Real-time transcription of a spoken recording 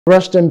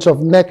Residents of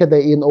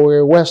Nekede in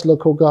Owerri West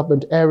local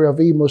government area of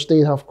Imo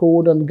State have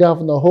called on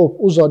Governor Hope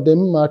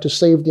Uzodinma to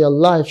save their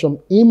lives from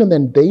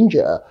imminent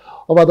danger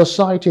over the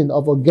siting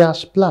of a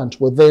gas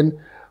plant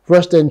within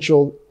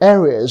residential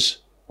areas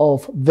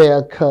of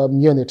their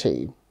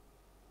community.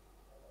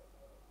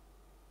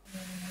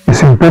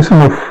 It's in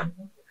person of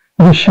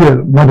Michelle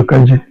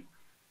Madukaji.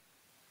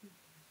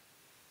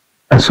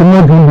 I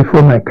summoned him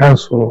before my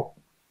council,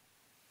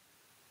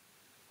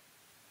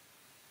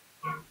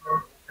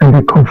 and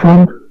he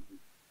confirmed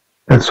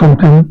that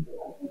something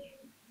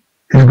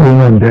is going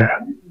on there.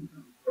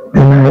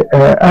 Then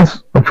I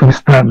asked of his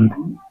stand,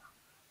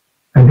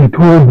 and he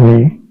told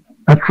me,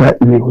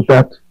 outrightly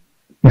without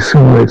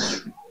missing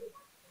words,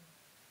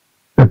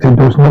 that he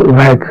does not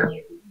like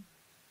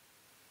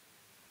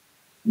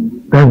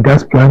that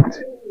gas plant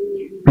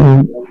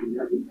being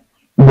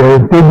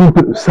intending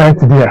to site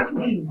there.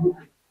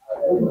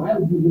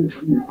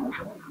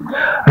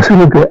 I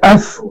said, okay,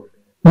 ask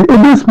the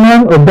oldest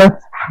man of that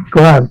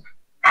clan,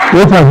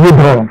 what have you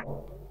done?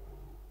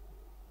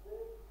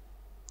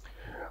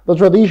 The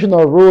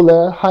traditional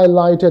ruler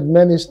highlighted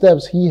many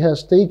steps he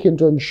has taken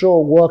to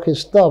ensure work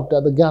is stopped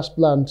at the gas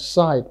plant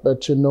site,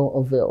 but to no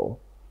avail.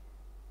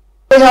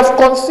 They have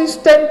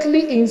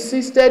consistently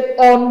insisted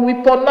on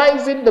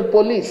weaponizing the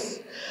police.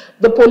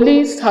 The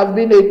police have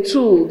been a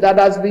tool that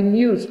has been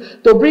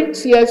used to bring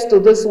tears to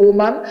this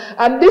woman,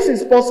 and this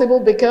is possible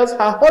because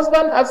her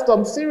husband has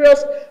some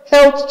serious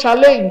health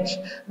challenge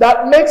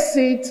that makes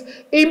it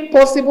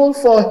impossible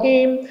for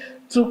him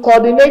to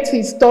coordinate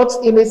his thoughts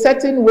in a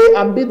certain way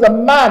and be the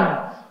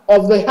man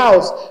of the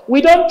house. We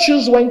don't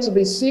choose when to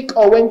be sick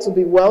or when to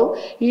be well.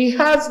 He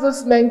has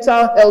this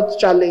mental health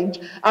challenge,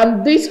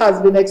 and this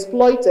has been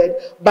exploited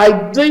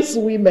by these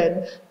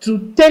women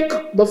to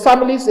take the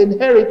family's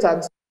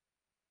inheritance.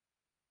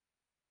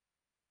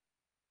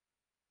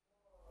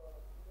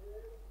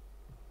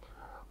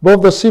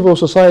 Both the civil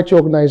society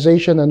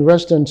organization and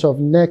residents of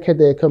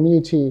Nekede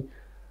community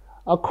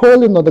are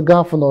calling on the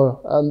governor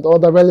and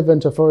other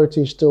relevant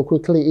authorities to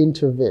quickly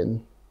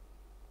intervene.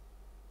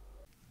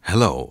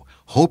 Hello,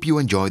 hope you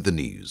enjoyed the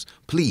news.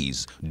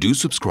 Please do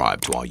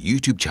subscribe to our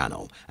YouTube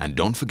channel and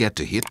don't forget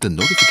to hit the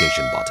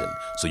notification button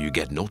so you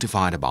get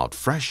notified about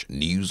fresh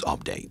news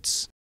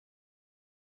updates.